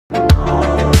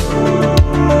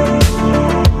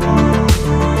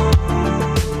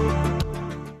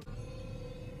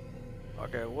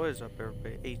is up,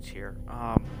 everybody? Eight's here.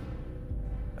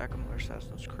 Back on more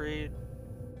Assassin's Creed.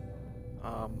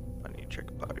 I need to check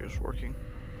if the audio's working.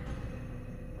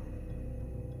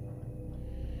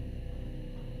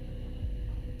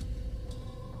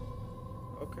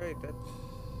 Okay, okay.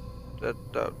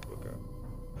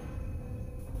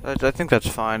 I think that's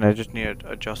fine. I just need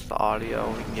to adjust the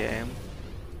audio in game.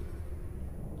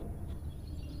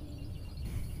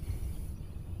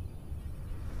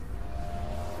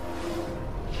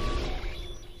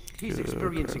 He's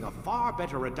experiencing a far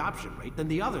better adoption rate than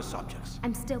the other subjects.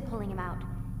 I'm still pulling him out.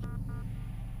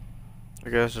 I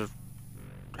guess if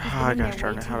I gotta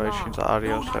turn it. How do I change the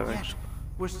audio settings?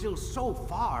 We're still so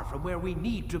far from where we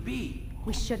need to be.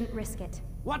 We shouldn't risk it.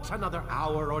 What's another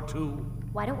hour or two?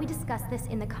 Why don't we discuss this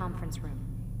in the conference room?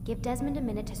 Give Desmond a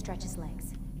minute to stretch his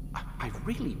legs. I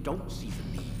really don't see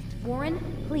the need. Warren,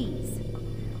 please.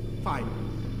 Fine.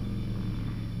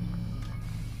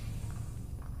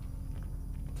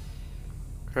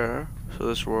 Okay, so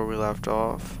this is where we left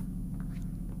off.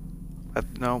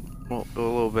 No, we'll go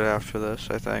a little bit after this,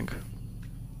 I think.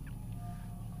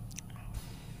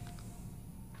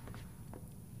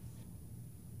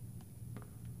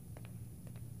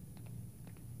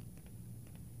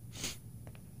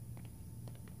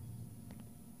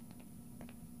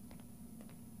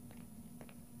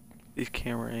 These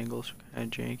camera angles are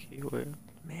kind of janky. Wait.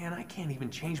 Man, I can't even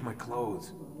change my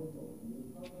clothes.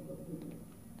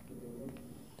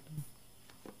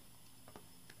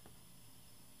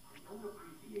 I don't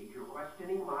appreciate you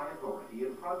questioning my authority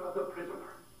in front of the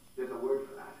prisoner. There's a word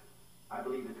for that. I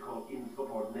believe it's called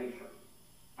insubordination.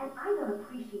 And I don't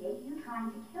appreciate you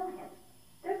trying to kill him.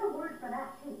 There's a word for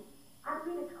that, too. I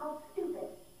believe it's called stupid.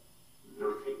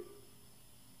 Lucy,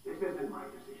 this isn't my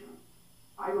decision.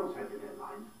 I don't set the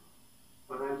deadlines.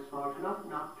 But I'm smart enough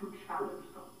not to challenge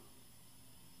them.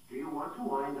 Do you want to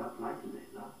wind up like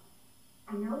Layla?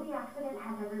 I know the accident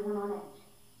has everyone on edge.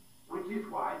 Which is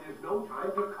why there's no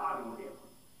time to coddle him.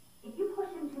 If you push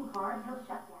him too hard, he'll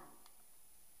shut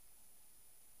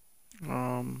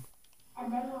down.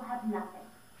 And then we'll have nothing.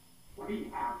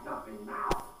 We have nothing now.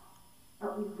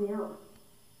 But we will.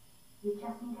 You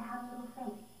just need to have a little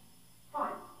faith.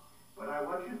 Fine. But I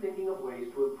want you thinking of ways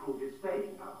to improve his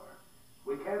staying power.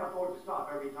 We can't afford to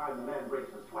stop every time the man breaks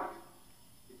a sweat.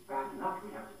 It's bad enough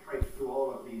we have to trace through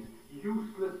all of these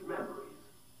useless memories.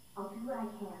 I'll do what I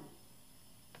can.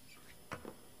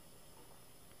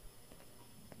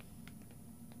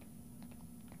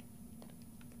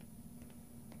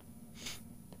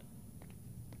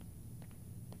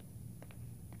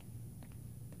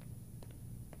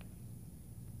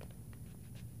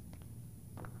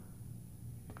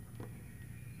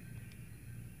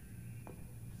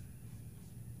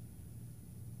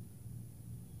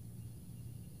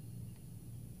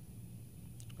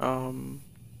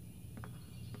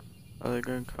 Are they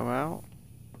gonna come out?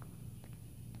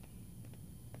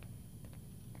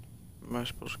 Am I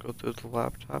supposed to go through the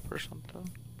laptop or something?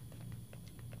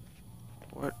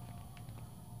 What?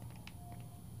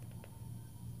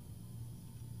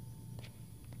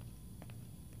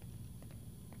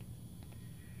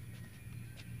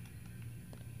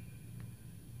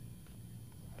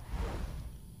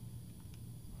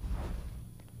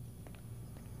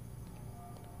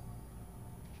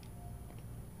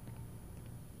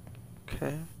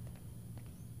 Okay.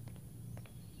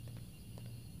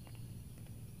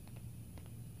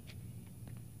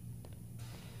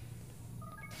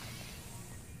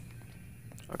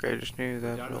 Okay, just knew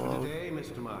that. Done for the day,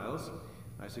 Mr. Miles.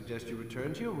 I suggest you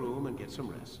return to your room and get some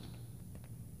rest.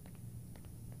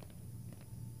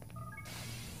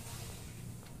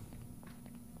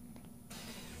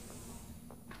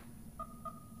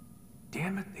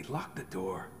 Damn it, they locked the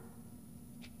door.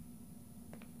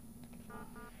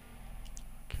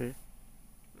 Okay.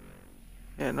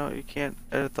 Yeah, no, you can't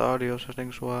edit the audio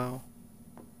settings while.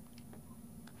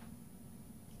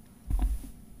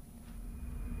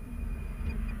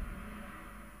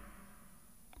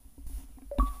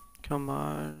 Come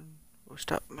on. Oh,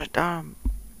 stop my damn.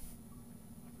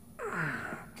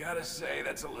 Gotta say,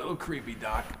 that's a little creepy,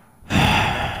 Doc.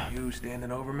 You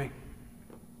standing over me?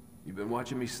 You been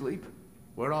watching me sleep?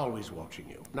 We're always watching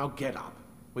you. Now get up.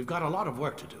 We've got a lot of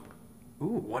work to do.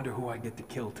 Ooh, wonder who I get to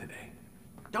kill today.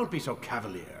 Don't be so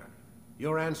cavalier.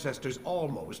 Your ancestors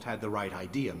almost had the right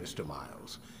idea, Mr.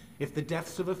 Miles. If the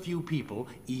deaths of a few people,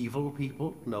 evil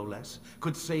people, no less,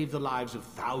 could save the lives of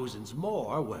thousands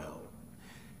more, well,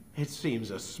 it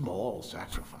seems a small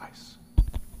sacrifice.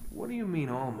 What do you mean,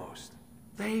 almost?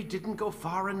 They didn't go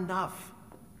far enough.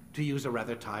 To use a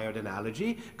rather tired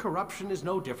analogy, corruption is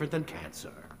no different than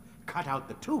cancer. Cut out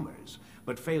the tumors,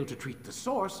 but fail to treat the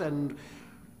source and,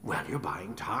 Well, you're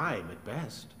buying time at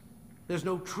best. There's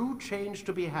no true change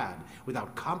to be had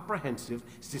without comprehensive,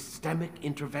 systemic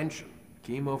intervention.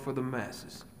 Chemo for the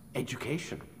masses.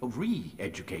 Education,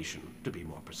 re-education, to be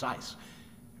more precise.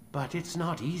 But it's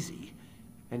not easy,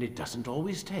 and it doesn't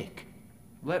always take.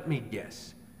 Let me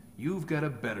guess. You've got a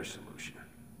better solution.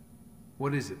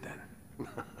 What is it then?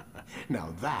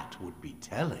 Now that would be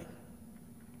telling.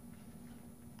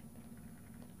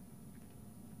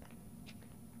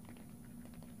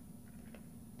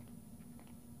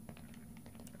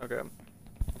 Okay.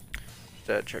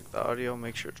 Just check the audio,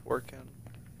 make sure it's working.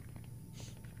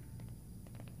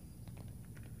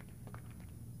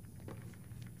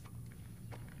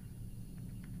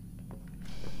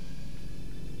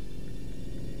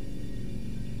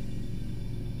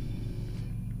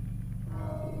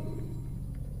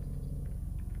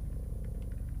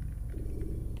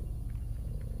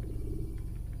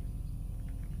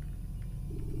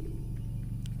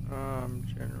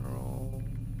 General.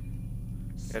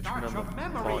 Start your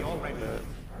memory already.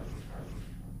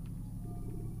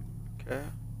 Okay.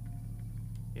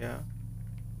 Yeah.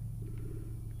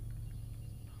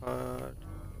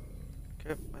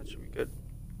 Okay, that should be good.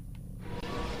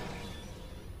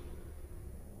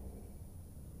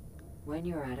 When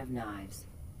you're out of knives,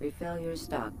 refill your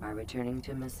stock by returning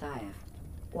to Messiah,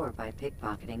 or by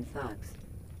pickpocketing thugs.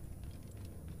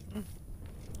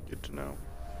 Good to know.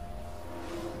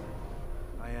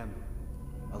 I am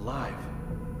alive.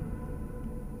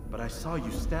 But I saw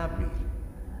you stab me.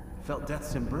 Felt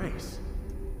death's embrace.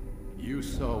 You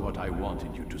saw what I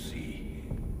wanted you to see.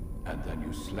 And then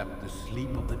you slept the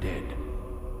sleep of the dead.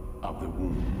 Of the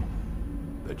womb.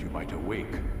 That you might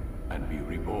awake and be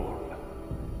reborn.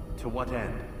 To what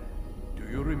end? Do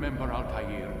you remember,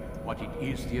 Altair, what it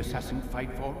is the assassins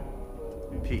fight for?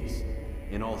 Peace.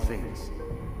 In all things.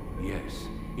 Yes,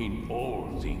 in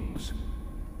all things.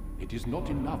 It is not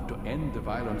enough to end the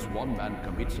violence one man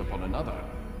commits upon another.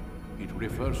 It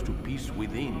refers to peace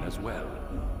within as well.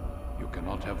 You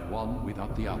cannot have one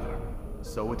without the other.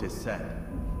 So it is said.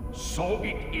 So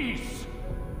it is!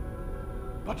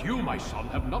 But you, my son,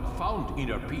 have not found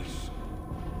inner peace.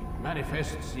 It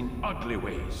manifests in ugly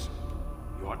ways.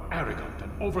 You are arrogant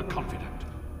and overconfident.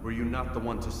 Were you not the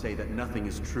one to say that nothing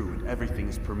is true and everything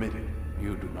is permitted?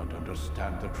 You do not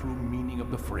understand the true meaning of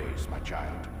the phrase, my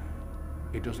child.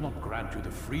 It does not grant you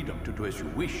the freedom to do as you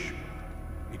wish.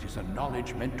 It is a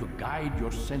knowledge meant to guide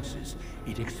your senses.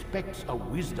 It expects a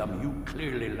wisdom you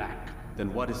clearly lack.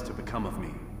 Then what is to become of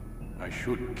me? I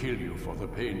should kill you for the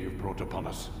pain you've brought upon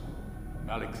us.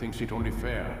 Malik thinks it only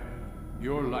fair.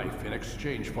 Your life in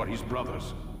exchange for his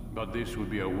brother's. But this would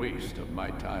be a waste of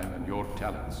my time and your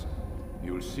talents.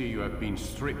 You'll see you have been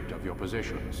stripped of your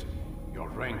possessions. Your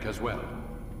rank as well.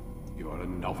 You are a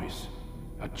novice.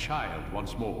 A child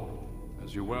once more.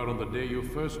 As you were on the day you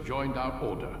first joined our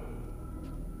order.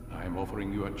 I am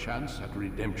offering you a chance at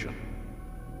redemption.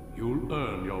 You'll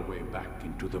earn your way back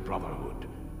into the Brotherhood.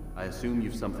 I assume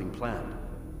you've something planned.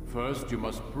 First, you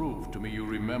must prove to me you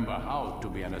remember how to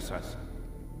be an assassin.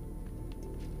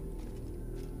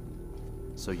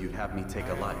 So you'd have me take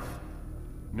a life?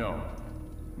 No.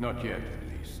 Not yet,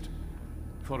 at least.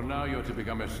 For now, you're to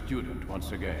become a student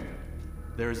once again.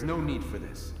 There is no need for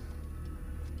this.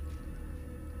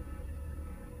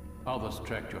 Others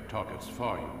tracked your targets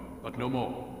for you, but no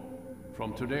more.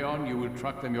 From today on, you will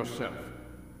track them yourself.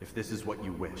 If this is what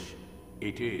you wish.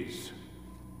 It is.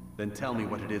 Then tell me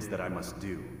what it is that I must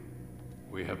do.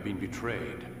 We have been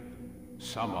betrayed.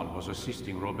 Someone was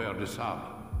assisting Robert de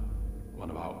Sable, one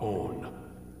of our own.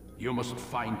 You must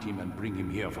find him and bring him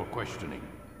here for questioning.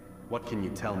 What can you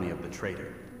tell me of the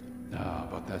traitor? Ah,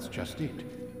 but that's just it.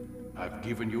 I've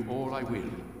given you all I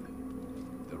will.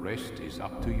 The rest is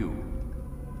up to you.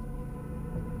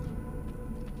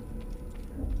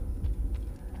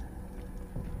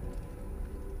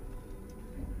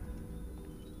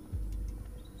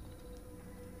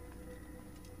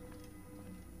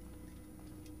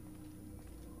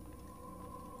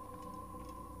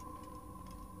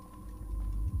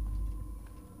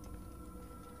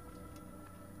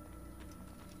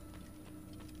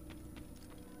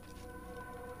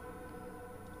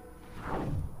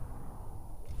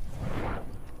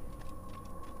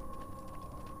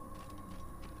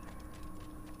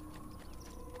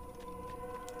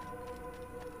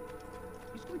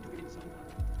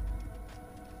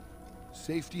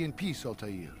 Safety and peace,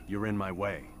 Altair. You're in my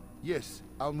way. Yes,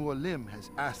 Al-Mualim has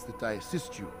asked that I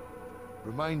assist you.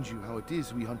 Remind you how it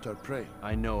is we hunt our prey.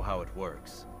 I know how it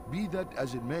works. Be that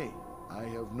as it may, I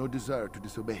have no desire to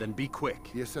disobey. Then be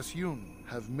quick. The Assassin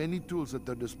have many tools at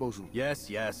their disposal. Yes,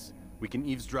 yes. We can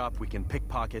eavesdrop, we can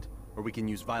pickpocket. or we can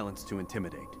use violence to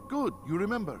intimidate. Good, you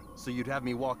remember. So you'd have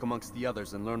me walk amongst the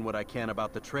others and learn what I can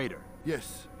about the traitor?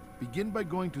 Yes. Begin by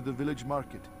going to the village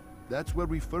market. That's where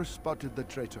we first spotted the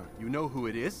traitor. You know who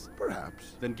it is?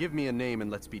 Perhaps. Then give me a name and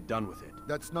let's be done with it.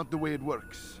 That's not the way it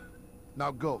works.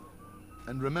 Now go.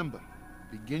 And remember,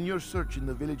 begin your search in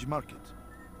the village market.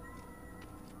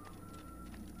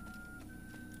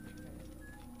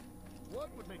 What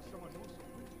would make someone know something?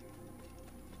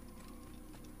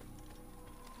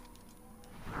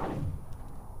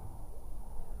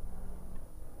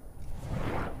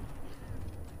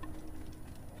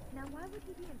 Now why would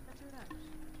he be in such a rush?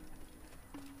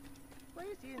 Why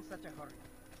is he in such a hurry?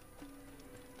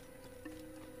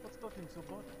 What's got him so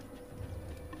bothered?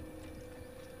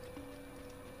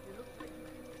 He looks like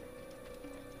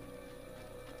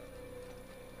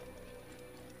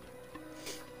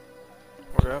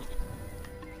he's Okay.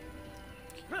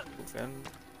 Move in.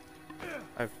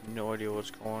 I have no idea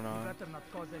what's going on. better not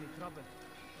cause any trouble.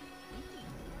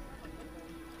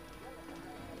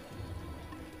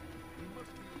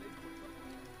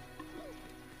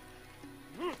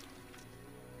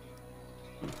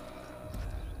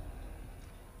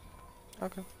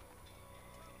 Okay.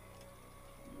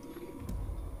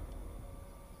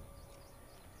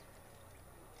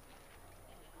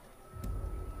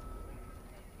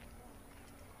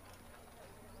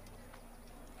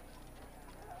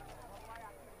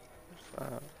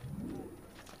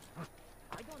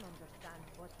 I don't understand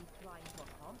what he's trying to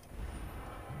accomplish.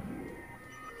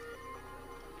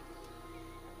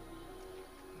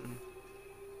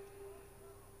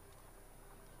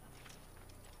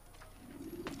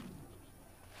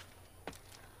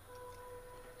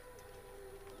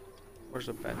 Where's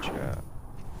the bench at?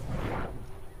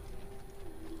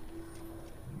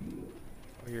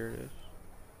 Oh, here it is.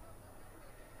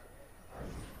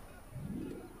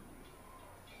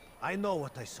 I know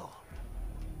what I saw.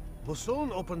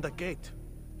 Musun opened the gate.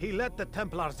 He let the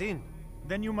Templars in.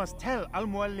 Then you must tell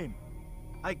Al-Mualim.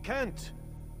 I can't.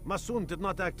 Masun did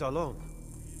not act alone.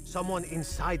 Someone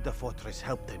inside the fortress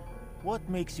helped him. What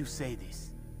makes you say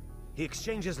this? He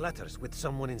exchanges letters with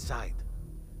someone inside.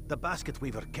 The basket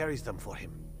weaver carries them for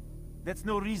him. That's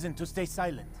no reason to stay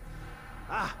silent.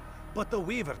 Ah, but the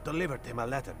weaver delivered him a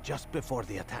letter just before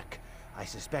the attack. I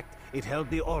suspect it held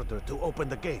the order to open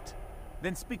the gate.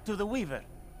 Then speak to the weaver.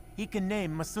 He can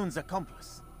name Masun's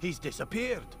accomplice. He's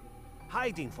disappeared.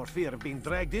 Hiding for fear of being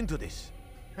dragged into this.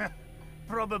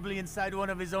 Probably inside one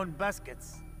of his own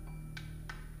baskets.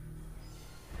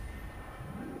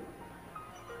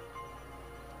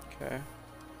 Okay.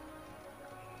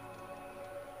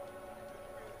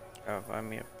 Oh, find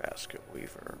me a basket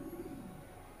weaver.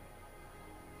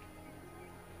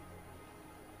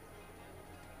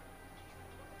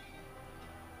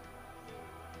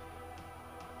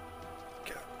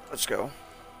 Okay, let's go.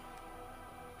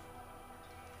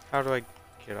 How do I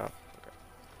get up? Okay.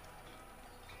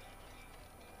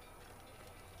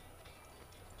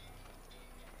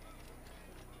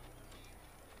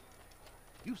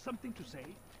 You've something to say?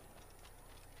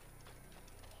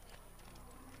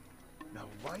 Now,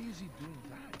 why is he doing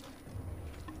that?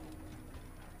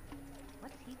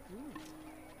 What's he doing?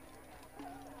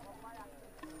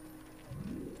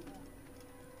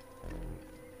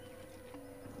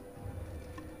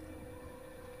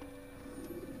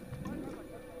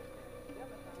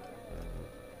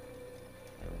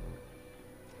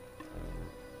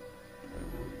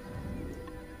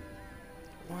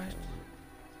 What?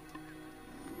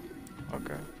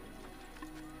 Okay.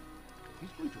 He's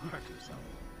going to hurt himself.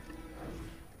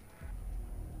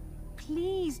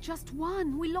 Please, just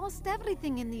one. We lost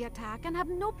everything in the attack and have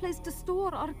no place to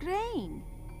store our grain.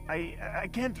 I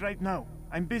can't right now.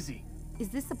 I'm busy. Is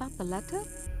this about the letter?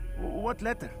 What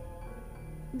letter?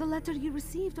 The letter you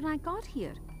received when I got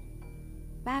here.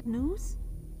 Bad news?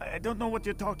 I don't know what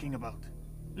you're talking about.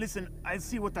 Listen, I'll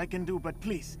see what I can do, but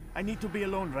please, I need to be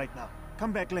alone right now.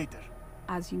 Come back later.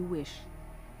 As you wish.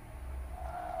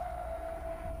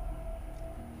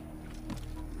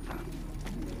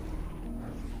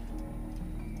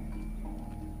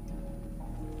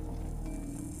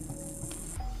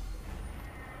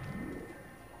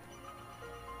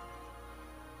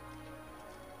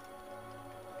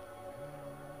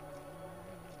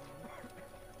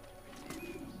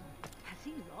 Has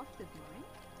he lost his mind?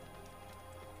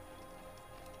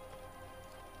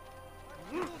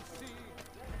 You'll see.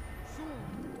 Soon,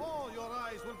 all your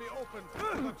eyes will be opened to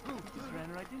the truth.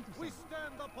 Ran right into We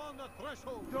stand upon the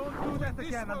threshold. Don't do that This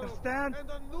again, world understand? And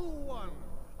a new one.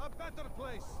 A better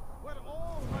place where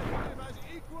all might live as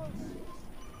equals.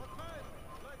 A time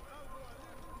like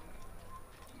Al-Mualim.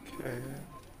 Okay.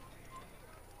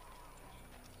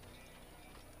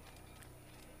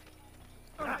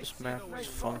 This map is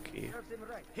funky.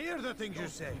 Hear the things you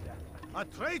say. A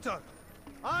traitor?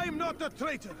 I'm not a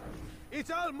traitor. It's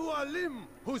Al-Mualim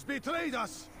who's betrayed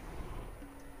us.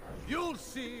 You'll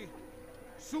see.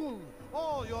 Soon,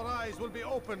 all your eyes will be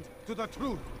opened to the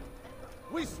truth.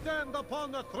 We stand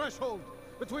upon the threshold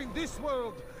between this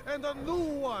world and a new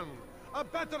one. A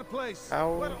better place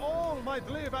where all might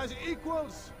live as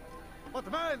equals. But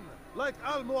men like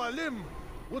Al-Mualim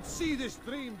would see this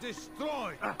dream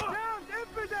destroyed. Damned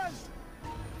impudence!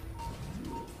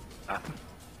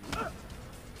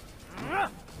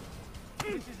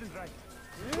 This isn't right.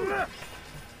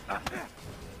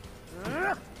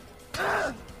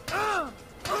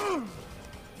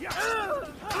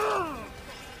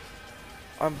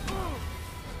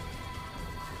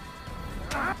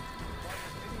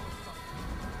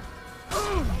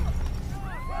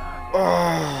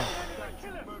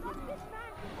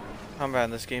 Combat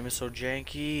in this game is so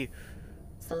janky.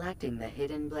 Selecting the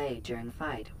hidden blade during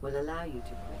fight will allow you to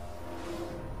quit.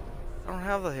 I don't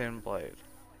have the hidden blade.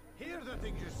 Hear the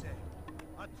things you say.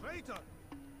 A traitor.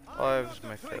 Oh, I have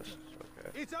my fist.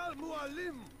 Okay. It's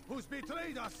Al-Mualim who's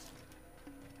betrayed us.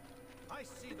 I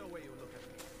see the way you look at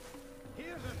me.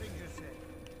 Hear the things you say.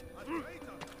 A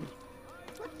traitor.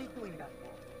 What's he doing that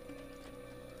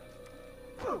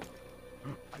for?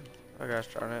 Oh gosh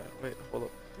darn it. Wait, hold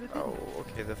up. Oh,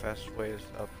 okay, the fastest way is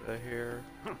up to here.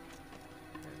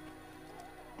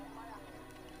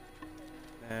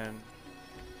 And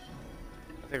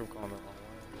I think I'm going the wrong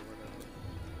way or whatever.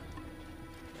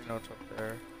 I know it's up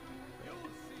there.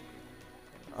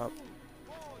 Up.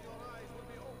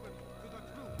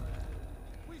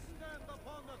 We stand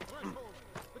upon the threshold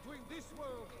between this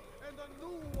world and a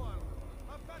new one,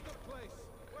 a better place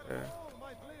where all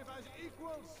might live as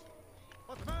equals.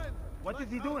 But man, what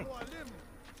is he doing?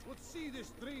 Would see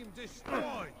this dream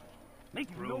destroyed.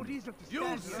 Make no reason to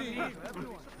You'll see.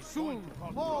 Soon,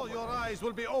 all your eyes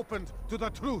will be opened to the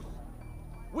truth.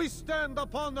 We stand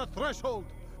upon the threshold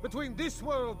between this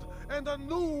world and a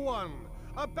new one,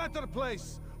 a better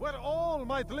place where all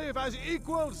might live as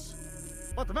equals.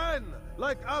 But men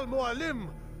like Al-Mualim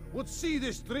would see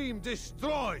this dream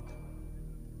destroyed.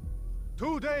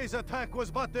 Today's attack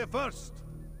was but the first,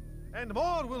 and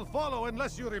more will follow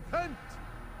unless you repent.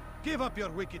 Give up your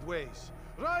wicked ways.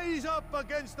 Rise up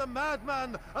against the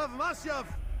madman of Masyaf.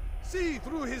 See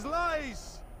through his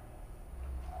lies.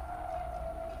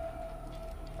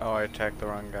 Oh, I attacked the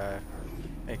wrong guy.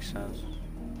 Makes sense.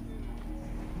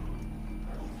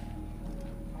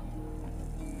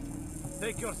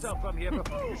 Take yourself from here.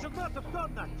 You should not have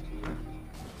done that.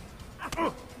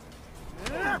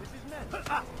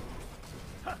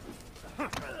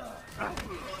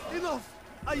 Enough!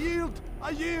 I yield! I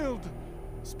yield!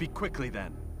 Speak quickly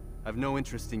then. I've no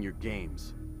interest in your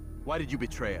games. Why did you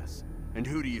betray us? And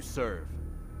who do you serve?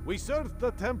 We serve the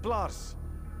Templars.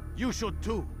 You should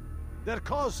too. Their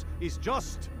cause is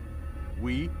just.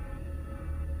 We?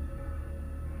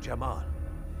 Jamal.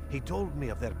 He told me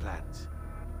of their plans.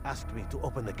 Asked me to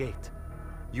open the gate.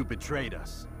 You betrayed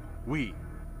us. We,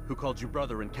 who called you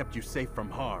brother and kept you safe from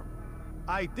harm.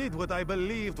 I did what I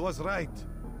believed was right.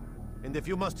 And if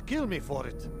you must kill me for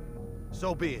it,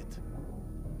 so be it.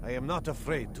 I am not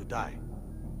afraid to die.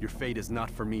 Your fate is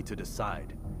not for me to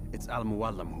decide. It's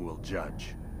Al-Mualim who will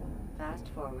judge.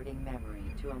 Fast-forwarding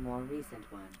memory to a more recent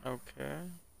one. Okay.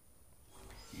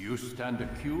 You stand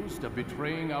accused of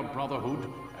betraying our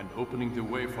Brotherhood and opening the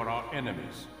way for our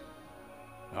enemies.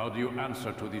 How do you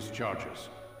answer to these charges?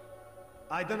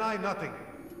 I deny nothing.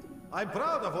 I'm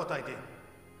proud of what I did.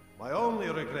 My only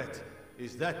regret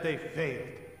is that they failed.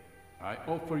 I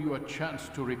offer you a chance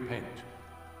to repent,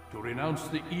 to renounce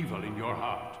the evil in your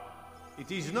heart.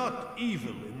 It is not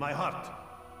evil in my heart,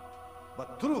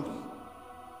 but truth.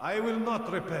 I will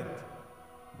not repent.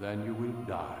 Then you will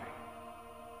die.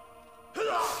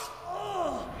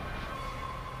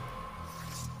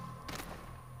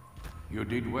 You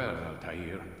did well,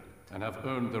 Altair, and have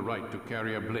earned the right to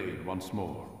carry a blade once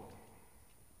more.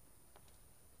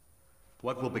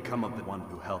 What will become of the one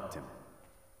who helped him?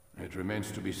 It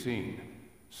remains to be seen.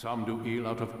 Some do ill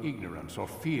out of ignorance or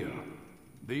fear.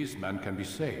 These men can be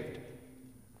saved.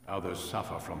 Others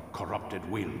suffer from corrupted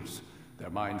wills, their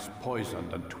minds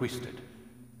poisoned and twisted.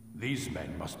 These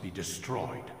men must be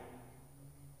destroyed.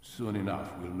 Soon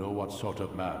enough, we'll know what sort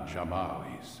of man Jamal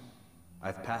is.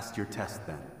 I've passed your test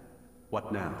then.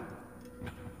 What now?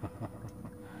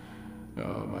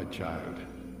 Oh, my child.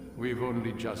 We've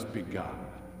only just begun.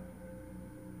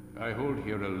 I hold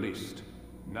here a list.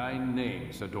 9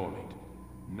 names adorn it.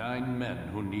 9 men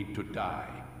who need to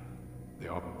die. They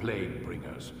are plague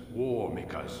bringers, war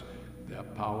makers. Their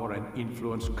power and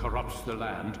influence corrupts the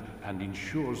land and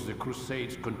ensures the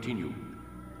Crusades continue.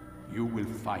 You will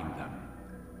find them.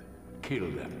 Kill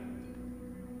them.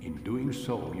 In doing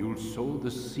so, you'll sow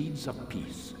the seeds of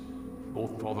peace,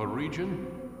 both for the region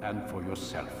and for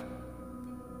yourself.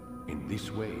 In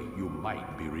this way, you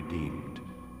might be redeemed.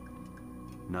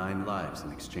 9 lives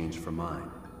in exchange for mine.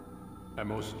 A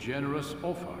most generous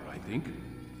offer, I think.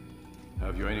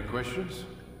 Have you any questions?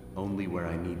 Only where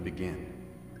I need begin.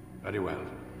 Very well.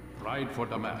 Ride for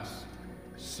Damas.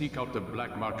 Seek out the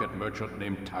black market merchant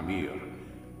named Tamir.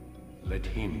 Let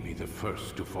him be the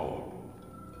first to fall.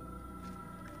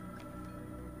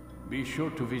 Be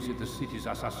sure to visit the city's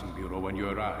assassin bureau when you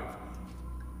arrive.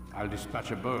 I'll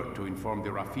dispatch a bird to inform the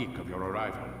Rafik of your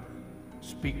arrival.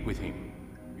 Speak with him.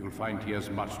 You'll find he has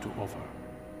much to offer.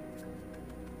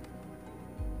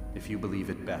 If you believe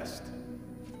it best.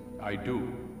 I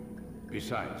do.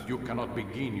 Besides, you cannot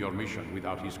begin your mission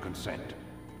without his consent.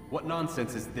 What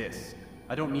nonsense is this?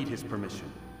 I don't need his permission.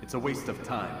 It's a waste of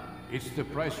time. It's the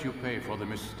price you pay for the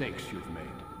mistakes you've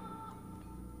made.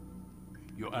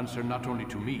 You answer not only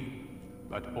to me,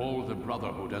 but all the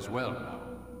Brotherhood as well now.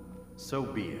 So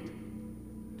be it.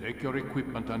 Take your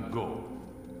equipment and go.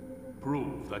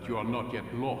 Prove that you are not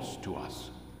yet lost to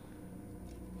us.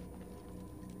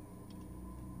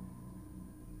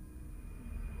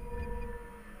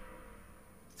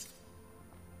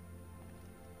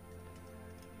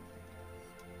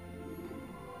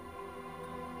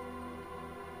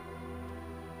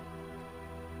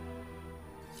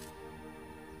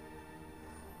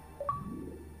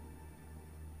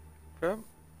 Okay.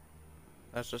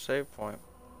 That's the save point.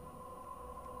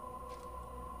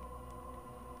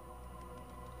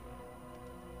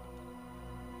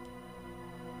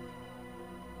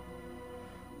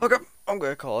 Okay, I'm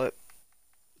gonna call it.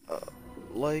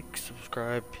 Like,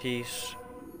 subscribe, peace.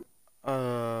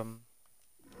 Another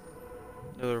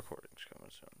recording.